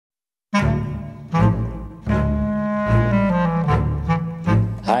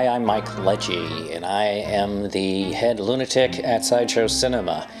Hi, I'm Mike Legge, and I am the head lunatic at Sideshow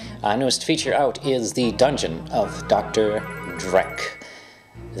Cinema. Our newest feature out is The Dungeon of Dr. Dreck.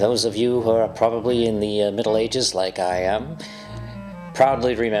 Those of you who are probably in the Middle Ages, like I am,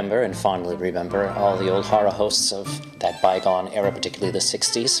 proudly remember and fondly remember all the old horror hosts of that bygone era, particularly the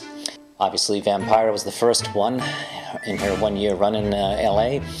 60s. Obviously, Vampire was the first one in her one-year run in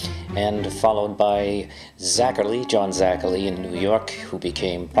LA, and followed by John Zachary in New York, who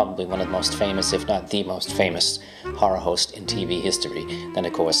became probably one of the most famous, if not the most famous, horror host in TV history. Then,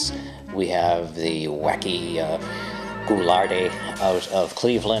 of course, we have the wacky Goulardi out of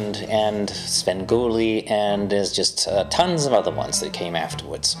Cleveland, and Svengoolie, and there's just tons of other ones that came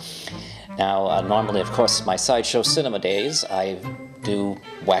afterwards. Now, normally, of course, my Sideshow Cinema days, I do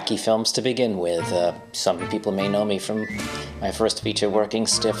wacky films to begin with. Some people may know me from my first feature, Working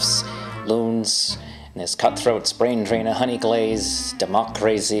Stiffs, Loons, and there's Cutthroats, Brain Drainer, Honey Glaze,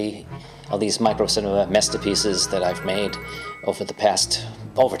 Democracy, all these micro cinema masterpieces that I've made over the past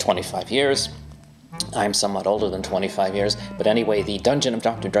over 25 years. I'm somewhat older than 25 years, but anyway, The Dungeon of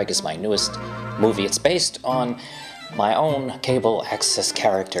Dr. Dreck is my newest movie. It's based on my own cable access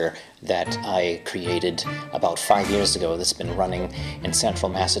character that I created about 5 years ago that's been running in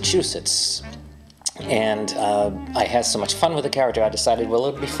central Massachusetts. And I had so much fun with the character, I decided, well,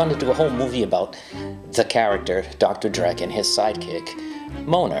 it would be fun to do a whole movie about the character, Dr. Dreck, and his sidekick,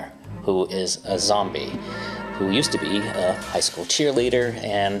 Mona, who is a zombie, who used to be a high school cheerleader,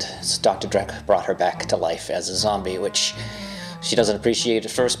 and Dr. Dreck brought her back to life as a zombie, which she doesn't appreciate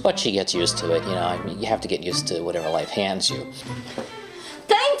at first, but she gets used to it. You know, I mean, you have to get used to whatever life hands you.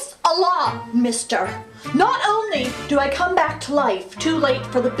 Thanks a lot, mister. Not only do I come back to life too late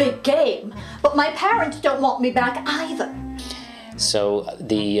for the big game, but my parents don't want me back either. So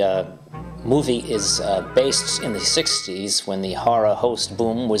the movie is based in the 60s when the horror host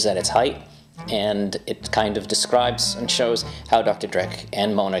boom was at its height, and it kind of describes and shows how Dr. Dreck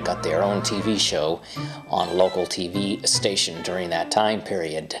and Mona got their own TV show on a local TV station during that time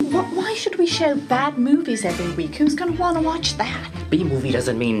period. Why should we show bad movies every week? Who's going to want to watch that? B-movie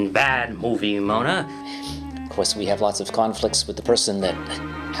doesn't mean bad movie, Mona. Of course, we have lots of conflicts with the person that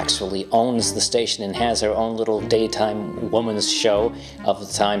actually owns the station and has her own little daytime woman's show of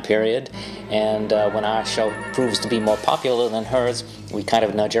the time period. And when our show proves to be more popular than hers, we kind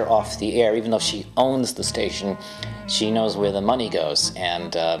of nudge her off the air. Even though she owns the station, she knows where the money goes,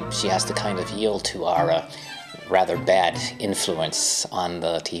 and she has to kind of yield to our rather bad influence on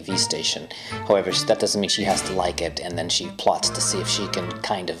the TV station. However, that doesn't mean she has to like it, and then she plots to see if she can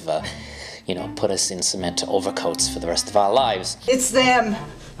kind of you know, put us in cement overcoats for the rest of our lives. It's them.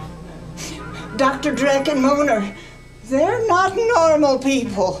 Dr. Dreck and Mona. They're not normal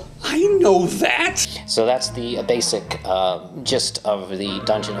people. I know that! So that's the basic gist of The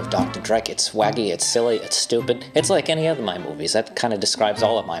Dungeon of Dr. Dreck. It's wacky, it's silly, it's stupid. It's like any other of my movies. That kind of describes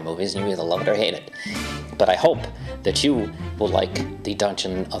all of my movies, and you either love it or hate it. But I hope that you will like The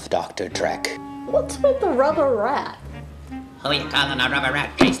Dungeon of Dr. Dreck. What's with the rubber rat? Who you calling a rubber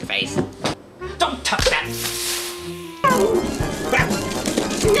rat, face-to-face? Don't touch that!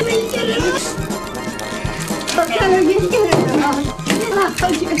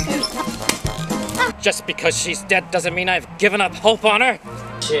 Just because she's dead doesn't mean I've given up hope on her.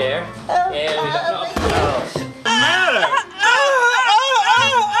 Chair.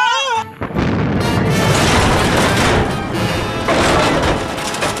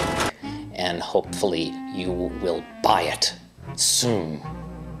 And hopefully you will buy it soon.